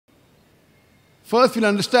First, we'll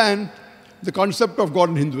understand the concept of God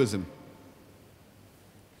in Hinduism.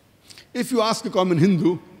 If you ask a common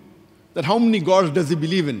Hindu that how many gods does he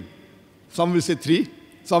believe in, some will say 3,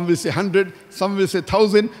 some will say 100, some will say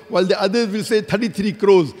 1,000, while the others will say 33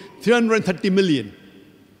 crores, 330 million.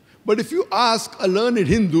 But if you ask a learned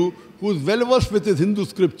Hindu who is well versed with his Hindu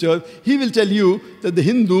scriptures, he will tell you that the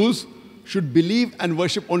Hindus should believe and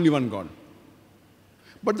worship only one God.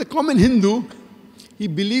 But the common Hindu, he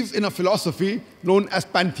believes in a philosophy known as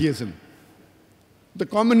pantheism. The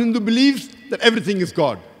common Hindu believes that everything is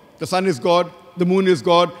God. The sun is God, the moon is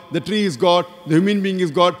God, the tree is God, the human being is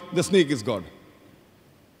God, the snake is God.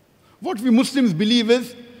 What we Muslims believe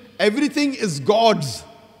is everything is God's.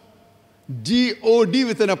 G-O-D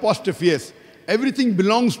with an apostrophe S. Everything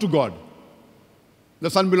belongs to God. The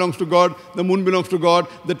sun belongs to God, the moon belongs to God,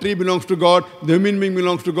 the tree belongs to God, the human being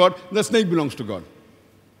belongs to God, the snake belongs to God.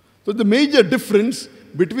 So the major difference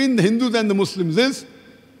between the Hindus and the Muslims is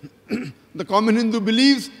the common Hindu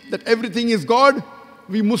believes that everything is God.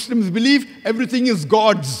 We Muslims believe everything is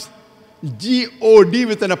God's. G-O-D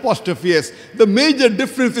with an apostrophe S. The major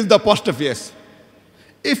difference is the apostrophe S.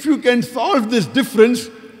 If you can solve this difference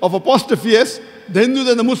of apostrophe S, the Hindus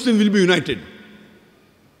and the Muslims will be united.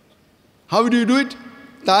 How do you do it?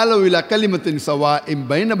 Ta'alaw ila kalimatin sawa'in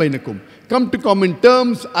bayna bainakum. Come to common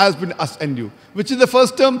terms as between us and you. Which is the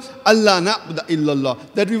first term? Allah na'budu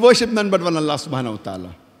illallah. That we worship none but one Allah subhanahu wa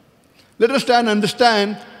ta'ala. Let us try and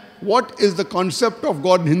understand what is the concept of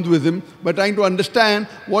God in Hinduism by trying to understand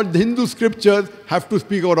what the Hindu scriptures have to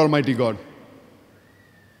speak about Almighty God.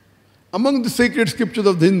 Among the sacred scriptures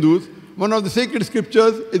of the Hindus, one of the sacred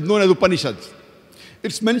scriptures is known as Upanishads.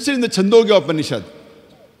 It's mentioned in the Chandogya Upanishad,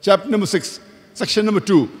 chapter number 6, section number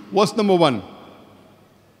 2, verse number 1.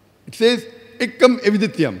 It says, Ekam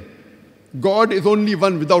evidityam. God is only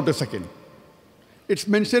one without a second. It's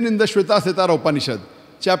mentioned in the Shveta Upanishad,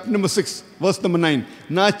 chapter number 6, verse number 9.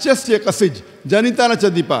 Nachasya kasij, janitana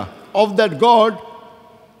chadipa. Of that God,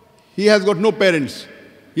 he has got no parents.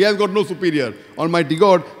 He has got no superior. Almighty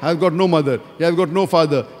God has got no mother. He has got no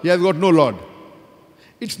father. He has got no Lord.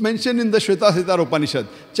 It's mentioned in the Shveta Upanishad,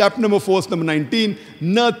 chapter number 4, verse number 19.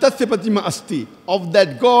 Na tasya pratima asti. Of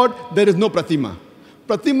that God, there is no pratima.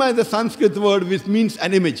 Pratima is a Sanskrit word which means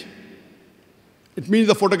an image. It means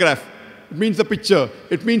a photograph. It means a picture.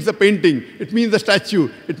 It means a painting. It means a statue.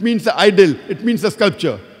 It means the idol. It means a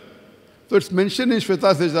sculpture. So it's mentioned in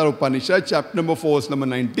Shveta Upanishad, chapter number 4, verse number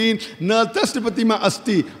 19. Na tasya pratima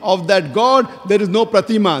asti. Of that God, there is no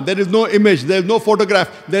pratima. There is no image. There is no photograph.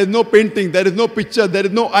 There is no painting. There is no picture. There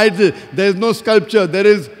is no idol. There is no sculpture. There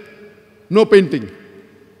is no painting.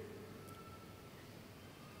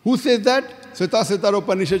 Who says that? Shveta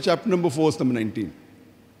Upanishad, chapter number 4, verse number 19.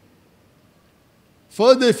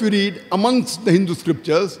 Further, if you read amongst the Hindu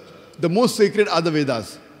scriptures, the most sacred are the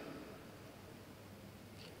Vedas.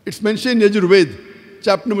 It's mentioned in Yajurveda,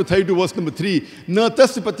 chapter number 32, verse number 3. Na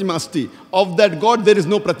tasya pratima asti. Of that God, there is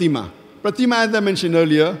no pratima. Pratima, as I mentioned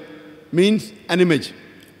earlier, means an image,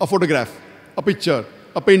 a photograph, a picture,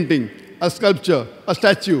 a painting, a sculpture, a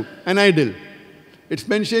statue, an idol. It's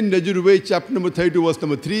mentioned in Yajurveda, chapter number 32, verse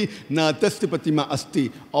number 3. Na tasya pratima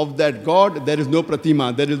asti. Of that God, there is no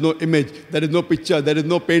pratima, there is no image, there is no picture, there is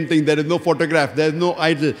no painting, there is no photograph, there is no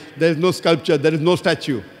idol, there is no sculpture, there is no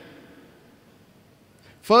statue.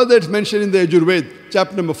 Further, it's mentioned in the Yajurveda,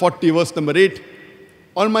 chapter number 40, verse number 8.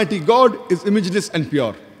 Almighty God is imageless and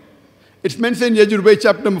pure. It's mentioned in Yajurveda,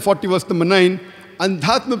 chapter number 40, verse number 9.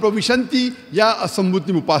 Andhatma pravishanti ya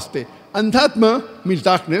asambhuti mupaste. Andhatma means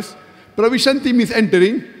darkness. Pravishanti means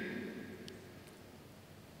entering.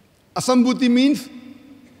 Asambhuti means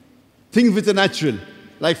things which are natural,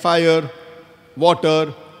 like fire,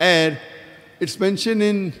 water, air. It's mentioned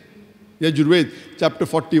in Yajurveda, chapter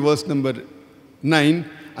 40, verse number 9.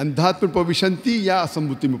 Andhatma pravishanti ya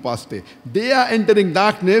asambhuti mupaste. They are entering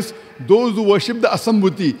darkness, those who worship the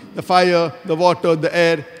asambhuti, the fire, the water, the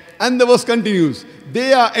air. And the verse continues.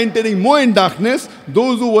 They are entering more in darkness,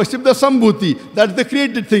 those who worship the sambhuti, that's the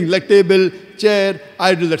created thing, like table, chair,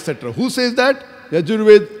 idols, etc. Who says that?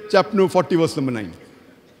 Yajurveda, chapter number 40, verse number 9.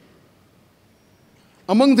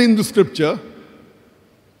 Among the Hindu scripture,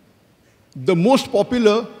 the most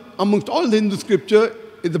popular amongst all the Hindu scripture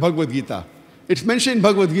is the Bhagavad Gita. It's mentioned in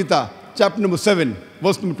Bhagavad Gita, chapter number 7,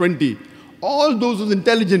 verse number 20. All those whose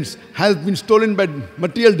intelligence has been stolen by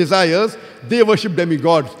material desires, they worship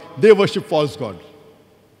demigods, they worship false gods.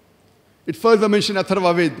 It further mentioned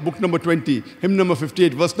Atharva Ved, book number 20, hymn number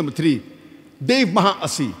 58, verse number 3. Dev Maha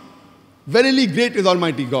Asi. Verily great is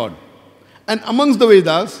Almighty God. And amongst the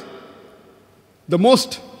Vedas, the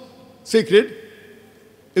most sacred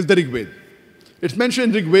is the Rig Veda. It's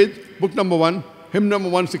mentioned in Rig Veda, book number 1, hymn number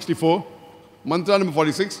 164, mantra number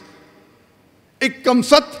 46. Ikkam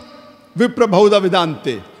Sat Viprabhauda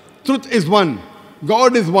Vedante. Truth is one,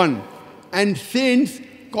 God is one, and saints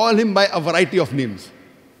call him by a variety of names.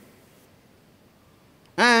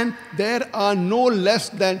 And there are no less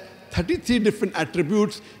than 33 different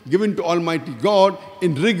attributes given to Almighty God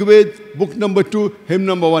in Rig Veda, book number 2, hymn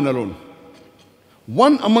number 1 alone.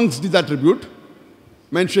 One amongst these attributes,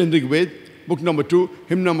 mentioned in Rig Veda, book number 2,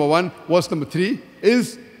 hymn number 1, verse number 3,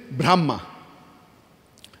 is Brahma.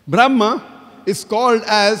 Brahma is called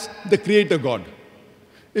as the creator God.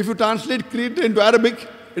 If you translate creator into Arabic,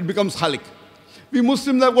 it becomes Khalik. We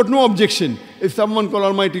Muslims have got no objection if someone calls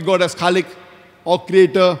Almighty God as Khalik or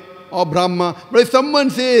creator or Brahma. But if someone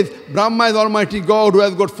says Brahma is Almighty God who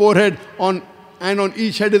has got 4 heads and on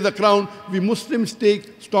each head is a crown, we Muslims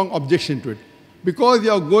take strong objection to it. Because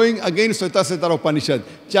you are going against Svetasvatara Upanishad,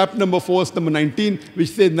 chapter number 4, verse number 19, which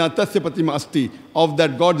says, Natasya Patima Asti, of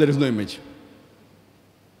that God there is no image.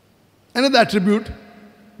 Another attribute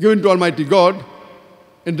given to Almighty God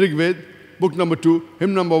in Rig Veda, book number 2,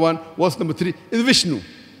 hymn number 1, verse number 3, is Vishnu.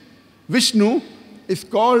 Vishnu is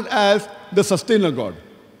called as the sustainer God.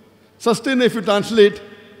 Sustainer, if you translate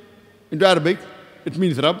into Arabic, it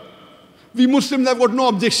means Rabb. We Muslims have got no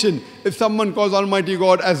objection if someone calls Almighty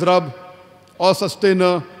God as Rabb or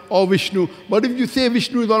sustainer or Vishnu. But if you say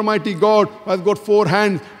Vishnu is Almighty God who has got 4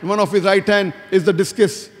 hands, one of his right hand is the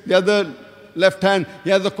discus, the other left hand, he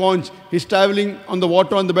has a conch, he's traveling on the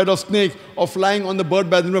water on the bed of snake or flying on the bird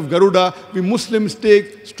by the name of Garuda, we Muslims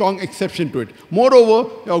take strong exception to it. Moreover,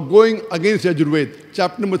 you are going against Yajurveda,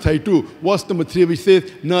 chapter number 32, verse number 3, which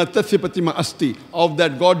says, Na tasya patima asti, of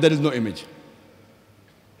that God there is no image.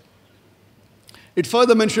 It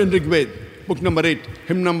further mentioned in Rig Veda, book number 8,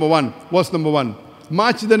 hymn number 1, verse number 1,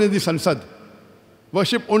 Ma chidanidhi sansad,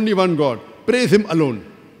 worship only one God, praise him alone.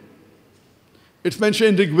 It's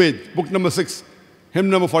mentioned in Rig Veda, book number 6, hymn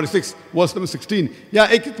number 46, verse number 16. Ya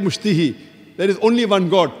ekit mushtihi, there is only one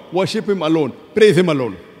God, worship him alone, praise him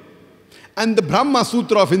alone. And the Brahma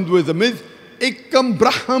Sutra of Hinduism is Ekam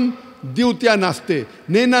Braham Dyutya Naste,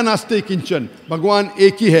 Nena Naste Kinchan. Bhagwan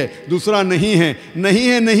ek hi hai, dusra nahi hai.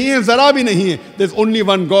 Nahi hai, nahi hai, zara bhi nahi hai. There's only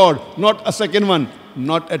one God, not a second one.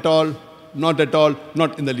 Not at all, not at all,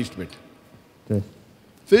 not in the least bit. Okay.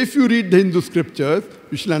 So if you read the Hindu scriptures,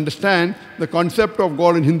 you shall understand the concept of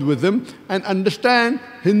God in Hinduism and understand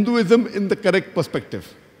Hinduism in the correct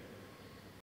perspective.